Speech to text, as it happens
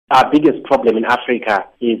our biggest problem in Africa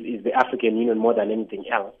is the African Union more than anything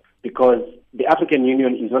else, because the African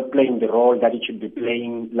Union is not playing the role that it should be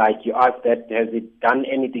playing. Like you asked, that has it done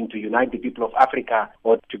anything to unite the people of Africa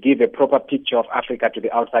or to give a proper picture of Africa to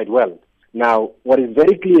the outside world? Now, what is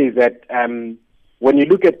very clear is that when you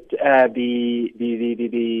look at the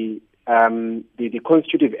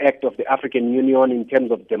Constitutive Act of the African Union in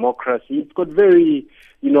terms of democracy, it's got very,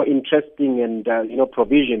 interesting and,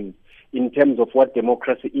 provisions in terms of what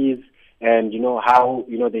democracy is and, how,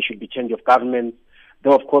 there should be change of government.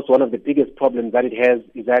 Though, of course, one of the biggest problems that it has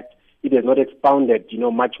is that it has not expounded,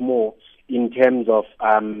 much more in terms of,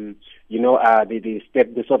 the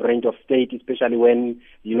sovereignty of state, especially when,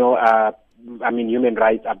 human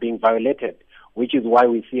rights are being violated, which is why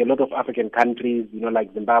we see a lot of African countries,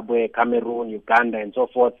 like Zimbabwe, Cameroon, Uganda, and so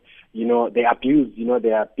forth, they abuse,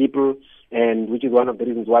 their people, and which is one of the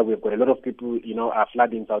reasons why we've got a lot of people, are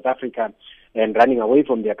flooding South Africa and running away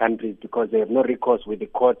from their countries because they have no recourse with the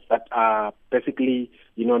courts that are basically,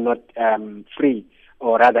 not free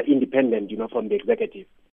or rather independent, from the executive.